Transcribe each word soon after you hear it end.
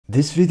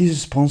This video is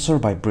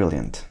sponsored by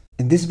Brilliant.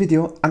 In this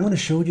video, I'm going to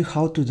show you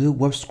how to do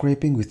web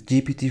scraping with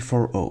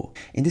GPT-4o.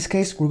 In this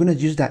case, we're going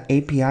to use the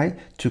API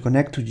to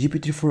connect to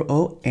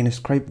GPT-4o and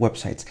scrape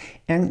websites.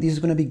 And this is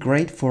going to be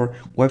great for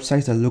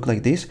websites that look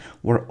like this,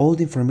 where all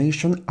the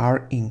information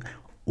are in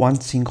one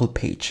single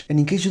page. And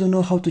in case you don't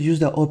know how to use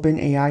the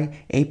OpenAI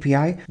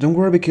API, don't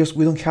worry, because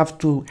we don't have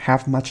to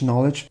have much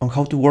knowledge on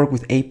how to work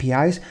with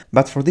APIs,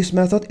 but for this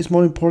method, it's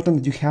more important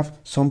that you have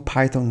some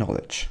Python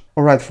knowledge.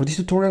 Alright, for this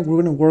tutorial, we're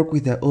going to work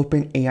with the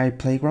OpenAI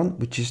Playground,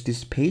 which is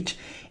this page.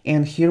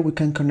 And here we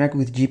can connect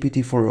with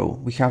GPT-4o.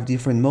 We have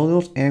different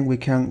models and we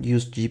can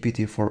use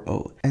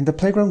GPT-4o. And the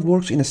Playground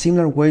works in a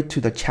similar way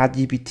to the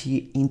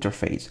ChatGPT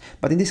interface.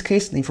 But in this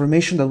case, the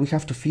information that we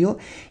have to fill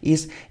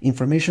is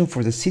information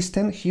for the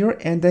system here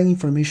and then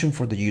information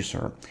for the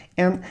user.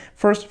 And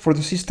first, for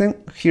the system,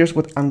 here's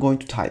what I'm going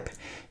to type.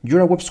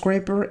 You're a web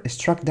scraper,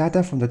 extract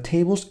data from the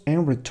tables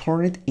and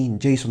return it in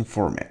JSON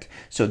format.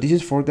 So this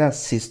is for the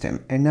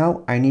system. And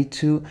now I need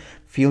to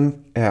fill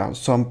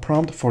some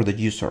prompt for the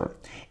user.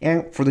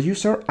 And for the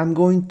user, I'm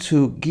going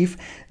to give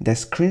the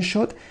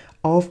screenshot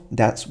of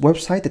that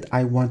website that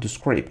I want to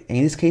scrape. And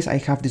in this case, I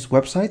have this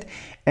website.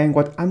 And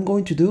what I'm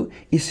going to do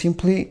is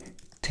simply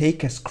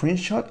take a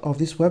screenshot of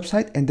this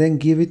website and then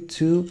give it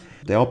to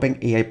the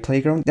OpenAI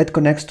Playground that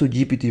connects to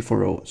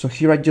GPT-4o. So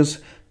here I just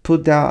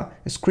put the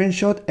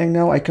screenshot and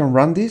now I can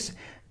run this.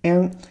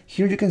 And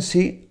here you can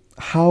see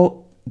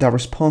how the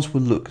response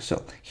will look.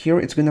 So here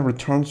it's going to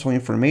return some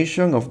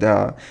information of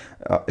the,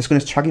 it's going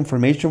to extract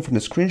information from the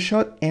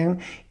screenshot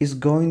and is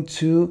going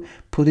to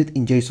put it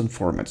in JSON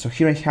format. So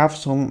here I have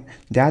some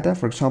data.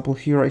 For example,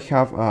 here I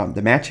have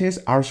the matches,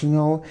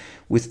 Arsenal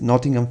with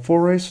Nottingham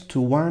Forest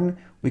 2-1.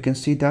 We can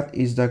see that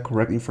is the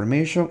correct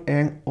information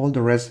and all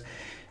the rest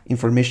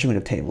information in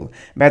the table.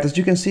 But as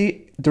you can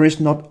see, there is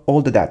not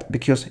all the data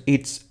because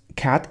it's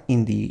cat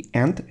in the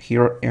end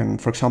here.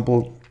 And for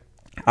example,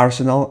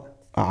 Arsenal,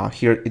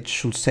 here it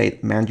should say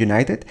Man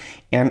United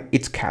and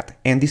it's cat.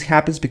 And this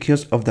happens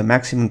because of the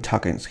maximum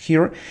tokens.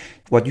 Here,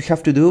 what you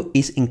have to do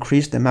is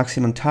increase the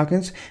maximum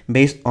tokens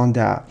based on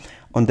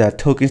the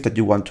tokens that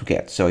you want to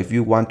get. So if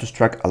you want to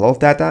extract a lot of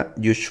data,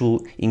 you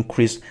should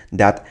increase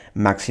that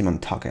maximum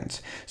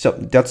tokens. So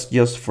that's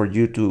just for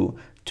you to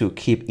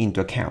keep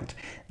into account.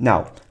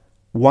 Now,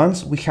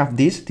 once we have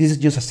this is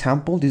just a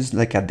sample. This is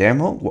like a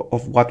demo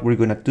of what we're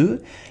going to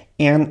do.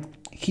 And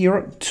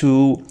here,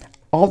 to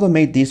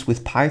automate this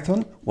with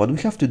Python, what we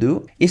have to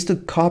do is to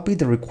copy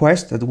the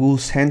request that we'll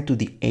send to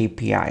the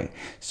API.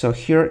 So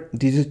here,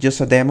 this is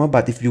just a demo,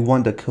 but if you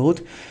want the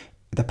code,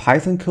 the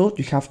Python code,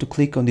 you have to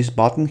click on this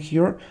button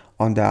here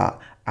on the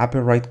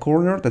upper right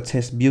corner that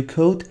says view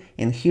code,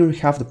 and here we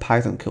have the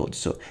Python code.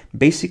 So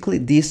basically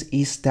this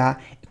is the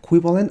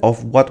equivalent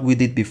of what we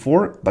did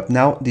before, but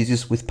now this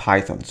is with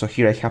Python. So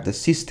here I have the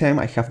system,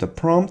 I have the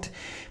prompt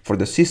for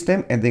the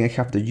system, and then I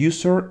have the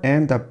user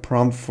and the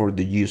prompt for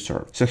the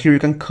user. So here you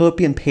can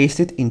copy and paste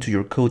it into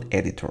your code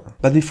editor.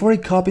 But before I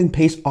copy and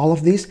paste all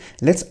of this,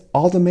 let's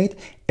automate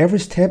every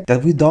step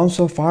that we've done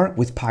so far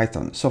with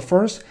Python. So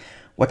first,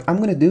 what I'm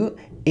going to do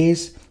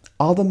is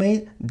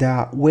automate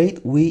the way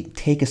we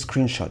take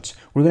screenshots.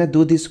 We're going to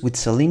do this with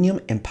Selenium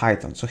and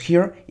Python. So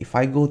here, if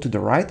I go to the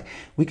right,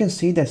 we can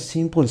see the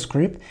simple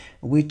script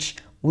which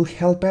will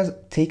help us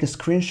take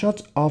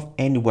screenshots of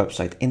any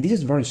website. And this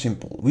is very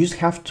simple. We just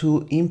have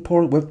to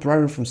import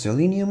WebDriver from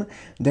Selenium,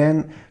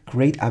 then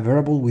create a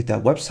variable with the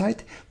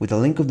website, with the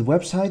link of the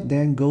website,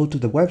 then go to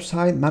the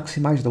website,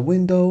 maximize the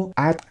window,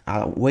 add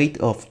a wait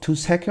of 2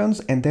 seconds,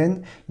 and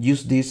then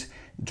use this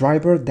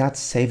driver that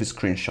saves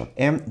screenshot.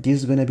 And this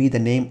is going to be the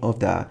name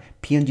of the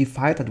PNG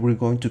file that we're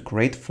going to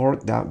create for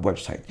the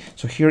website.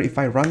 So here, if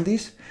I run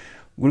this,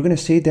 we're going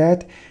to see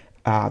that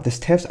the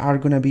steps are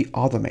going to be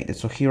automated.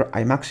 So here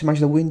I maximize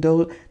the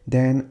window,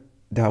 then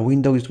the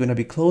window is going to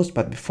be closed.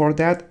 But before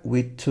that,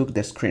 we took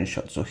the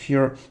screenshot. So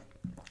here,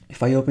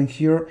 if I open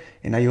here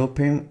and I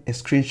open a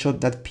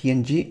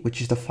screenshot.png,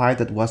 which is the file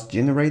that was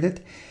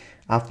generated,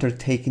 after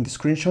taking the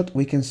screenshot,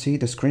 we can see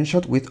the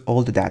screenshot with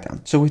all the data.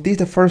 So with this,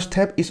 the first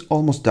step is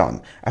almost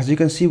done. As you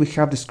can see, we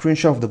have the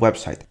screenshot of the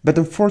website. But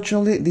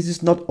unfortunately, this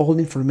is not all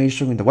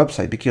information in the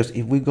website, because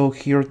if we go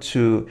here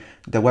to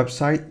the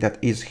website that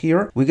is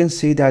here, we can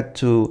see that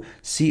to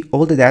see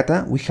all the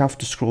data, we have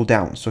to scroll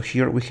down. So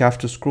here we have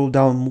to scroll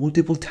down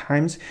multiple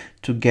times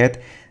to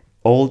get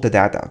all the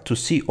data, to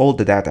see all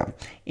the data.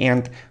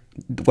 And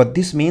what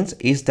this means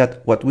is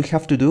that what we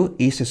have to do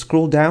is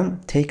scroll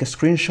down, take a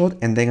screenshot,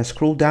 and then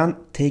scroll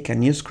down, take a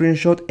new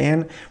screenshot,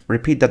 and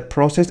repeat that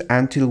process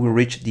until we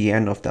reach the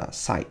end of the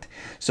site.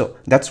 So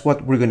that's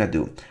what we're going to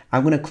do.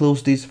 I'm going to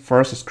close this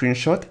first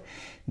screenshot.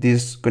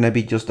 This is going to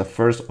be just the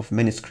first of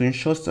many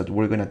screenshots that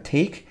we're going to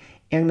take.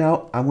 And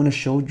now I'm going to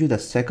show you the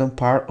second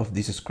part of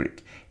this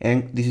script.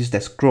 And this is the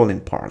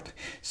scrolling part.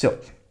 So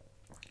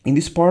in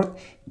this part,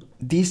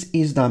 this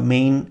is the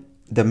main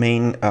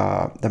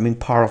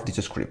part of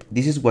this script.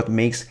 This is what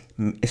makes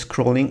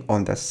scrolling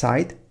on the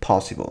site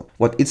possible.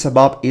 What it's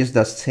about is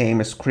the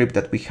same script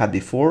that we had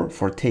before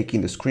for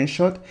taking the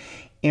screenshot.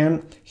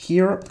 And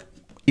here,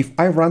 if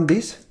I run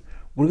this,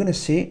 we're gonna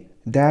see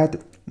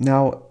that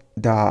now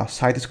the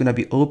site is gonna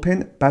be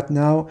open, but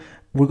now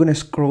we're gonna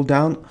scroll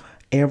down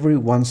every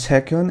 1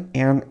 second,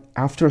 and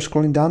after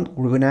scrolling down,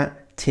 we're gonna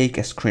take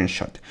a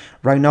screenshot.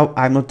 Right now,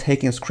 I'm not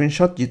taking a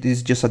screenshot. This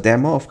is just a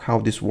demo of how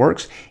this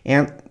works,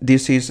 and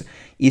this is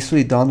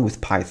easily done with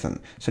Python.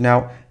 So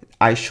now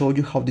I showed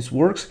you how this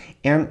works,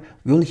 and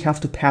we only have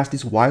to pass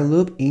this while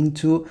loop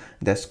into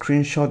the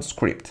screenshot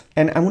script.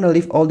 And I'm gonna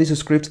leave all these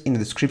scripts in the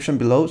description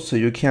below so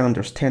you can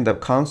understand the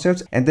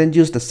concepts and then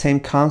use the same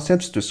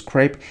concepts to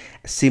scrape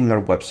similar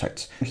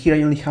websites. Here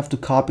I only have to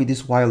copy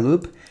this while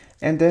loop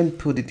and then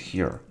put it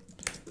here.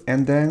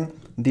 And then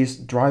this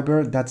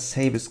driver that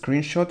saves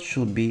screenshot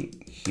should be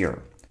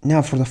here.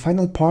 Now for the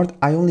final part,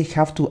 I only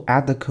have to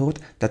add the code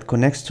that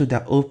connects to the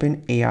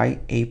OpenAI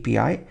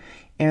API.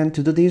 And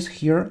to do this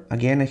here,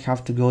 again, I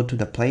have to go to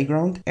the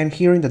playground. And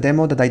here in the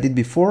demo that I did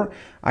before,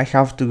 I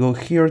have to go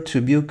here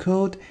to view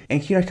code.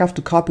 And here I have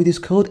to copy this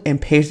code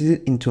and paste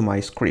it into my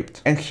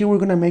script. And here we're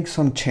gonna make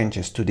some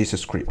changes to this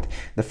script.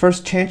 The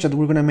first change that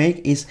we're gonna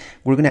make is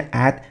we're gonna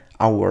add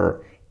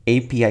our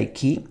API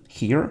key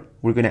here.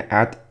 We're gonna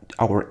add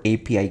our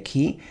API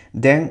key.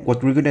 Then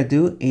what we're gonna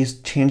do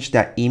is change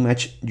the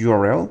image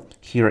URL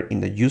here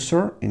in the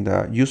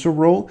user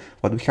role.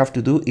 What we have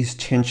to do is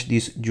change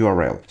this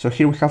URL. So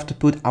here we have to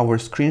put our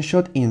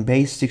screenshot in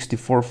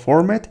base64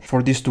 format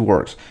for this to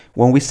work.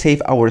 When we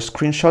save our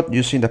screenshot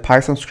using the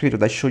Python script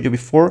that I showed you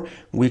before,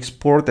 we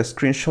export the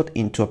screenshot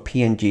into a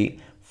PNG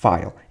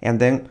file.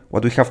 And then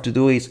what we have to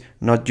do is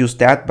not use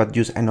that, but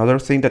use another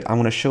thing that I'm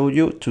going to show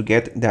you to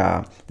get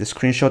the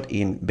screenshot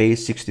in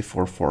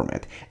base64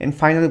 format. And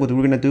finally, what we're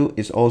going to do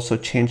is also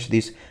change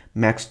this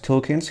max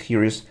tokens.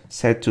 Here is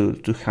set to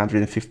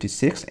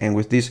 256. And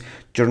with this,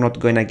 you're not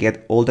going to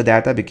get all the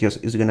data because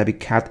it's going to be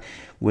cut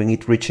when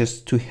it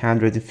reaches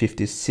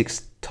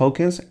 256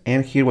 tokens.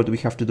 And here what we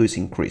have to do is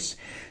increase.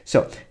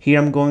 So here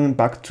I'm going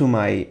back to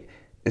my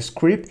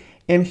script.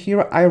 And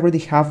here I already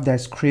have the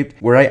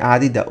script where I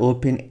added the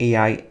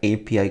OpenAI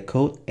API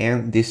code,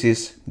 and this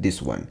is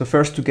this one. So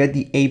first, to get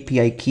the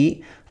API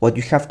key, what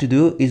you have to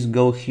do is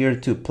go here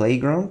to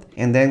Playground,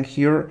 and then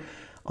here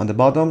on the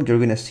bottom, you're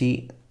gonna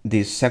see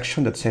this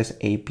section that says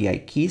API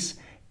keys.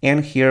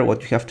 And here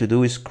what you have to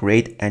do is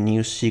create a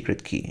new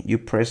secret key. You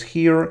press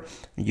here,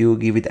 you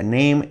give it a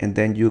name, and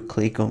then you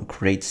click on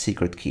create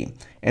secret key.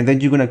 And then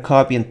you're gonna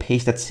copy and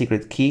paste that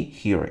secret key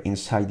here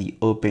inside the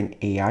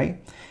OpenAI,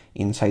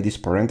 inside these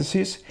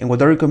parentheses. And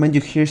what I recommend you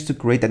here is to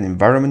create an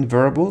environment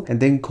variable and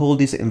then call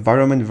this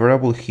environment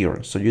variable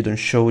here so you don't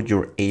show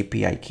your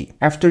API key.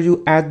 After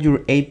you add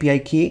your API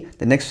key,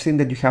 the next thing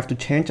that you have to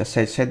change, as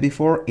I said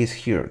before, is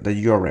here, the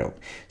URL.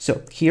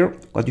 So here,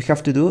 what you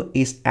have to do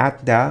is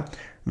add the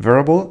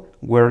variable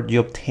where you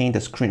obtain the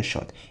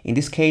screenshot. In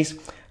this case,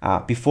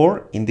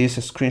 before in this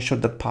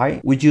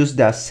screenshot.py, we used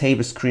the save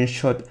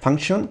screenshot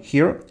function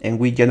here and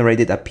we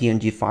generated a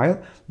PNG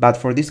file. But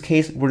for this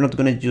case, we're not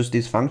going to use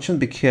this function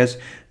because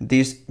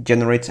this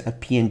generates a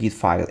PNG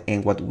file.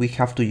 And what we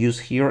have to use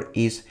here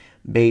is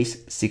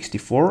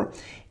base64.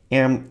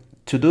 And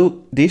to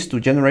do this, to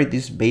generate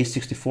this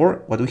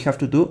base64, what we have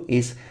to do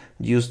is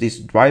use this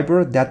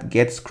driver that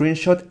gets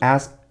screenshot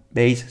as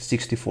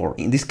base64.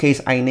 In this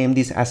case, I named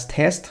this as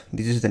test.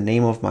 This is the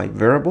name of my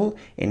variable,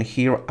 and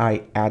here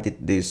I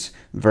added this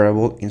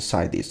variable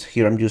inside this.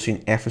 Here I'm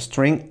using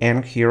f-string,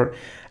 and here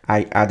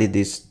I added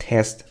this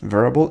test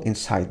variable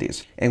inside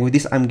this. And with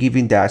this, I'm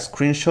giving the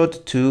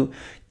screenshot to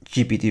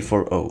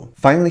GPT-4o.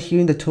 Finally, here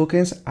in the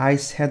tokens, I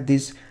set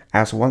this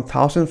as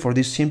 1000 for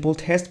this simple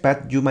test,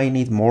 but you might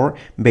need more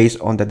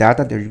based on the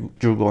data that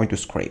you're going to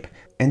scrape.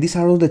 And these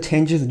are all the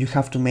changes that you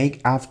have to make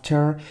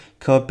after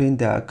copying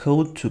the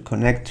code to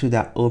connect to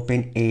the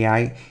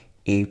OpenAI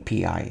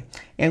API.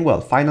 And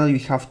well, finally, you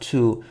have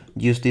to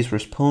use this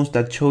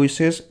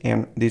response.choices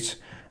and this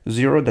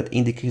 0 that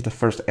indicates the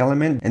first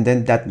element, and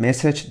then that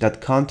message, that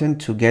content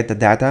to get the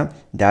data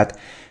that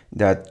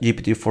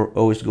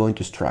GPT-4o is going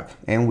to extract.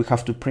 And we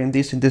have to print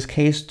this in this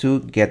case to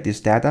get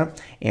this data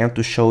and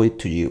to show it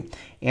to you.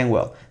 And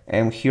well,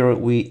 and here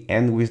we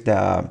end with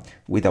a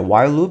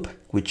while loop,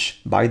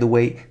 which, by the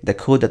way, the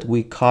code that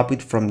we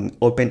copied from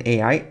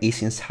OpenAI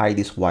is inside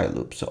this while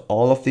loop. So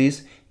all of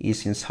this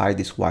is inside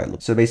this while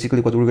loop. So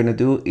basically what we're going to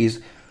do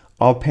is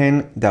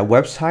open the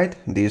website,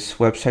 this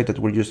website that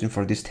we're using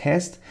for this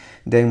test,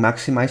 then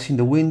maximizing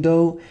the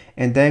window,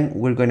 and then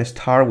we're going to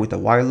start with a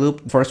while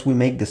loop. First, we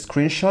make the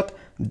screenshot,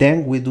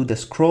 then we do the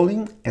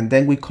scrolling, and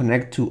then we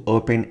connect to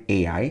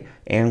OpenAI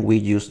and we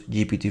use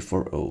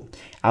GPT-4o.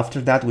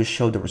 After that, we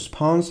show the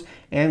response,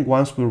 and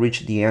once we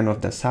reach the end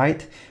of the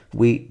site,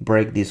 we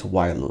break this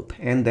while loop,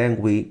 and then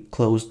we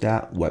close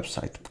the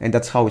website. And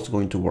that's how it's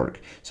going to work.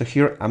 So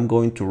here I'm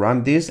going to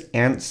run this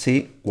and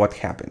see what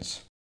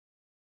happens.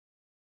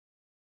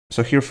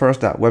 So here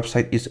first the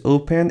website is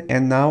open,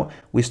 and now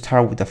we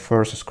start with the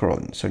first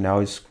scrolling. So now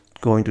it's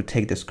going to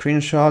take the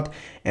screenshot,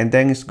 and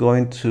then it's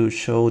going to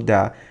show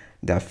the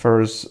the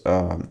first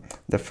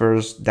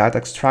data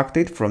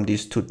extracted from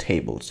these two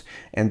tables,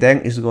 and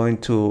then it's going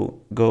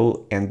to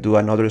go and do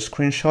another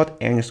screenshot,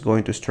 and it's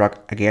going to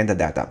extract again the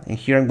data. And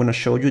here I'm going to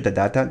show you the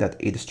data that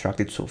it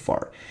extracted so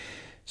far.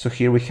 So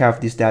here we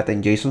have this data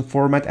in JSON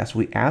format as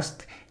we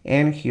asked,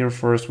 and here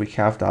first we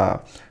have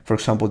for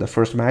example, the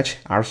first match,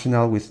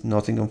 Arsenal with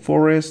Nottingham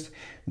Forest,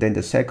 then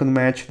the second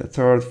match, the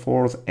third,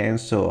 fourth, and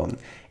so on.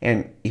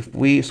 And if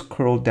we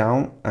scroll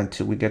down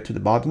until we get to the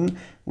bottom,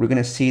 we're going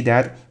to see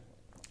that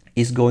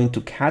it's going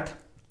to cat,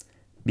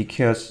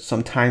 because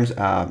sometimes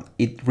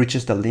it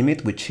reaches the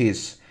limit, which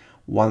is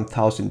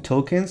 1000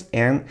 tokens,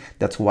 and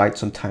that's why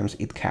sometimes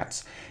it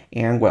cats.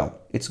 And well,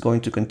 it's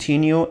going to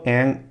continue,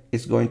 and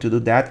it's going to do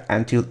that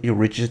until it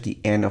reaches the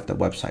end of the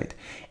website.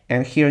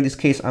 And here in this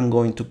case, I'm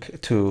going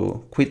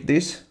to quit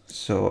this,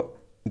 so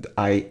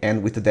I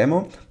end with the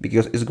demo,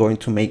 because it's going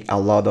to make a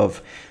lot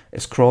of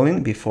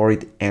scrolling before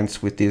it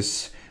ends with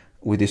this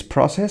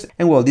process.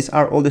 And well, these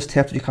are all the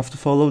steps you have to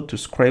follow to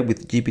scrape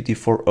with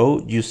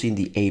GPT-4o using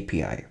the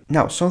API.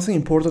 Now, something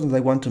important that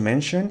I want to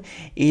mention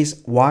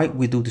is why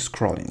we do the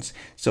scrollings.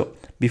 So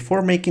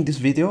before making this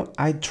video,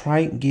 I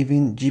tried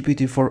giving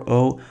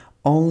GPT-4o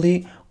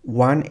only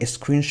one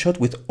screenshot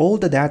with all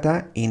the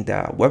data in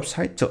the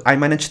website. So I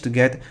managed to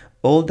get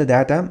all the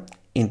data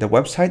in the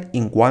website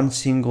in one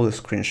single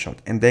screenshot,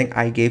 and then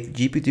I gave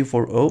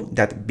GPT-4o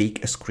that big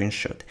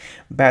screenshot.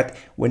 But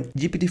when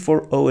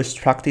GPT-4o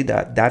extracted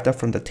the data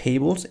from the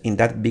tables in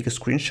that big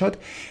screenshot,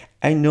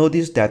 I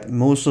noticed that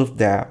most of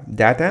the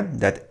data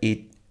that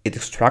it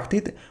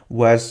extracted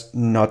was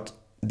not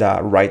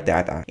the right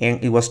data,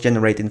 and it was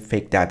generating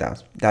fake data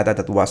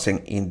that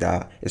wasn't in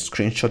the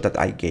screenshot that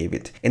I gave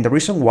it. And the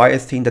reason why I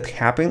think that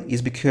happened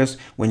is because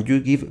when you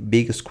give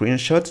big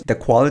screenshots, the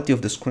quality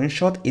of the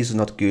screenshot is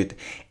not good,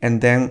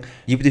 and then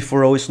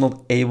GPT-4o is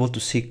not able to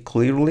see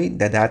clearly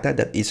the data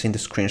that is in the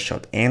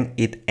screenshot, and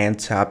it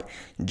ends up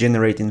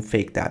generating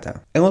fake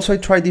data. And also I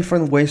tried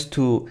different ways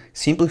to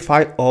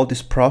simplify all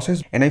this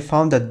process, and I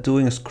found that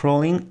doing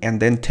scrolling and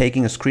then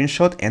taking a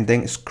screenshot and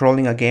then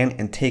scrolling again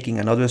and taking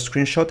another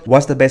screenshot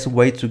was the best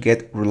way to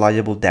get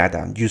reliable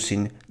data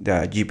using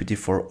the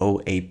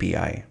GPT-4o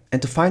API.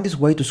 And to find this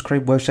way to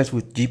scrape websites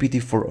with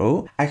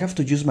GPT-4o, I have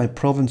to use my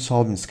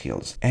problem-solving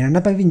skills. And an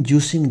app I've been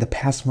using in the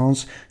past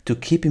months to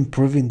keep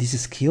improving this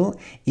skill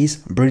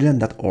is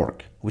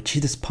Brilliant.org, which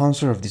is the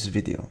sponsor of this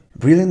video.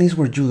 Brilliant is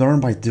where you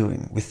learn by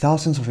doing, with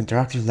thousands of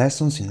interactive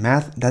lessons in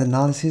math, data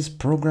analysis,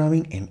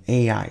 programming, and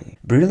AI.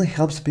 Brilliant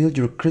helps build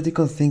your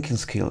critical thinking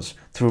skills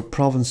through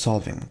problem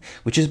solving,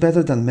 which is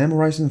better than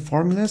memorizing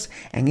formulas,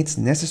 and it's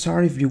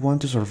necessary if you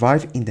want to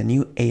survive in the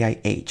new AI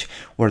age,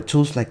 where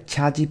tools like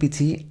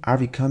ChatGPT are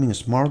becoming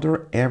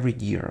smarter every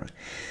year.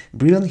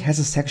 Brilliant has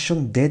a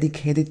section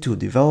dedicated to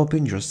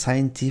developing your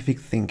scientific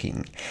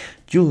thinking.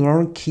 You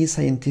learn key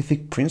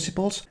scientific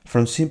principles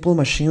from simple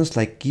machines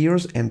like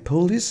gears and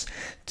pulleys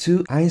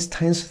to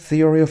Einstein's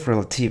theory of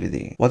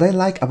relativity. What I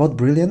like about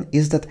Brilliant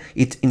is that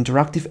its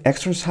interactive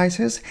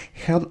exercises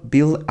help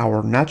build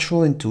our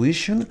natural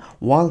intuition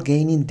while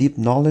gaining deep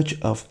knowledge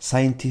of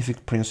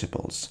scientific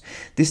principles.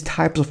 These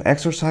types of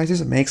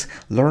exercises makes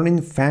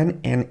learning fun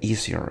and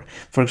easier.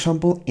 For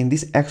example, in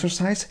this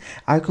exercise,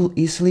 I could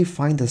easily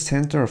find the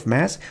center of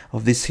mass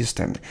of this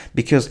system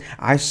because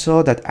I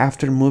saw that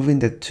after moving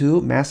the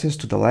two masses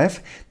to the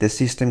left, the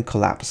system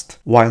collapsed,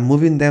 while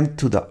moving them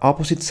to the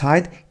opposite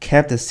side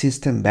kept the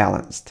system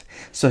balanced.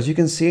 So as you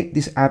can see,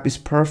 this app is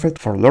perfect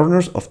for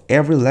learners of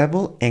every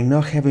level and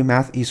no heavy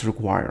math is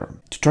required.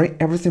 To try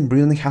everything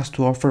Brilliant has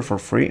to offer for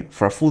free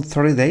for a full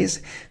 30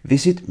 days,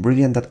 visit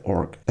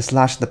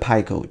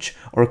brilliant.org/thepiecoach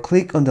or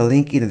click on the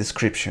link in the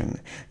description.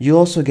 You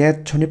also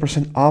get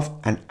 20% off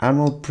an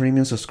annual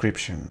premium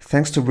subscription.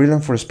 Thanks to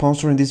Brilliant for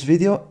sponsoring this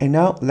video, and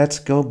now let's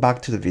go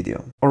back to the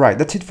video. Alright,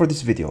 that's it for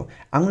this video.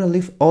 I'm gonna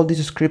leave all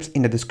these scripts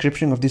in the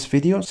description of this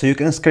video so you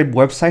can scrape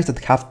websites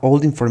that have all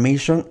the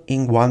information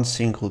in one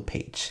single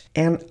page.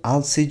 And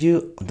I'll see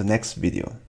you on the next video.